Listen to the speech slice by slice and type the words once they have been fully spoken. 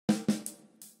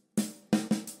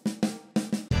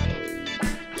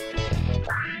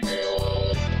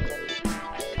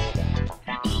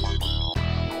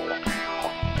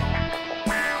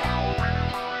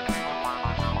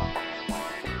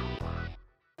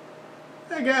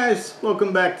Hey guys,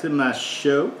 welcome back to my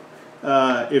show.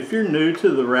 If you're new to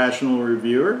the Rational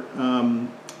Reviewer, why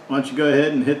don't you go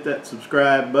ahead and hit that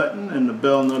subscribe button and the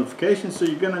bell notification so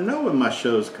you're going to know when my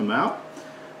shows come out.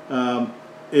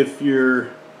 If you're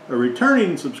a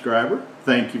returning subscriber,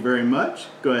 thank you very much.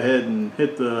 Go ahead and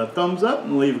hit the thumbs up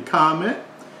and leave a comment.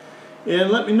 And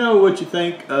let me know what you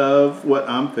think of what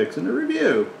I'm fixing to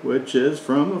review, which is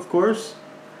from, of course,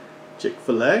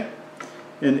 Chick-fil-A.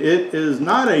 And it is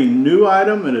not a new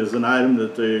item, it is an item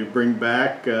that they bring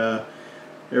back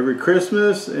every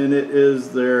Christmas, and it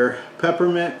is their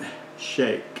peppermint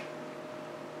shake.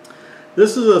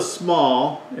 This is a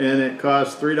small, and it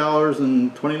costs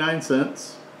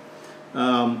 $3.29.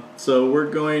 So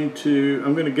I'm going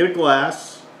to get a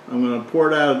glass. I'm going to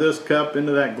pour it out of this cup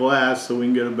into that glass so we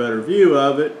can get a better view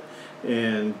of it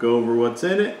and go over what's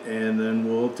in it, and then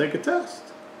we'll take a test.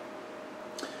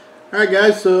 Alright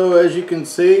guys, so as you can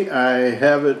see, I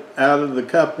have it out of the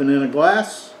cup and in a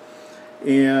glass,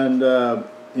 and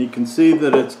you can see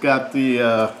that it's got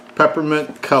the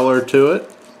peppermint color to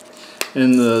it,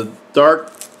 and the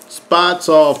dark spots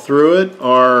all through it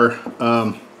are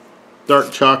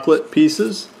dark chocolate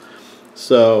pieces.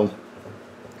 So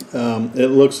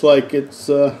it looks like it's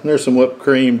there's some whipped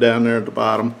cream down there at the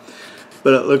bottom,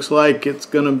 but it looks like it's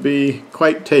going to be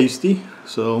quite tasty.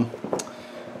 So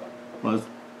let's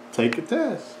take a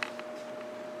test.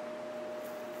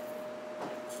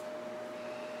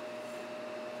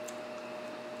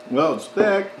 Well, it's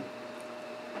thick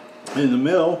in the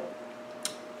middle.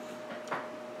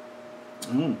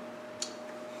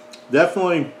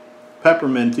 Definitely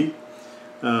pepperminty.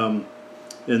 And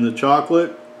the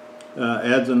chocolate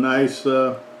adds a nice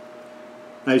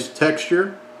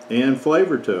texture and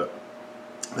flavor to it.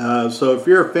 So if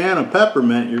you're a fan of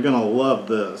peppermint, you're going to love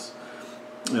this.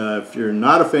 If you're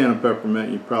not a fan of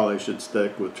peppermint, you probably should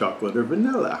stick with chocolate or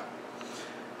vanilla.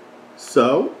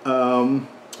 So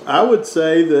I would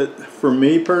say that for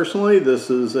me personally, this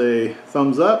is a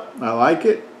thumbs up. I like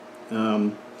it.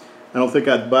 I don't think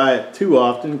I'd buy it too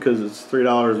often because it's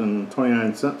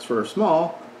 $3.29 for a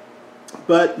small.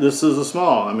 But this is a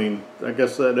small. I mean, I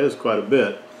guess that is quite a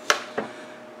bit.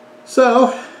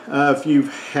 So if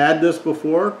you've had this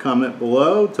before, comment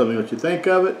below. Tell me what you think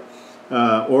of it.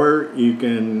 Or you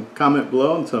can comment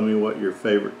below and tell me what your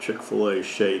favorite Chick-fil-A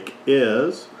shake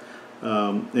is.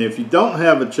 And if you don't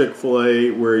have a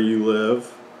Chick-fil-A where you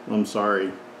live, I'm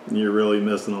sorry, you're really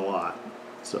missing a lot.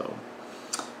 So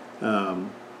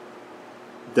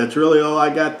that's really all I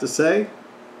got to say.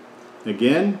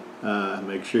 Again,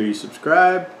 make sure you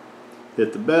subscribe,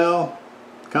 hit the bell,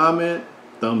 comment,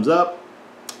 thumbs up,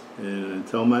 and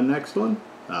until my next one,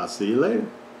 I'll see you later.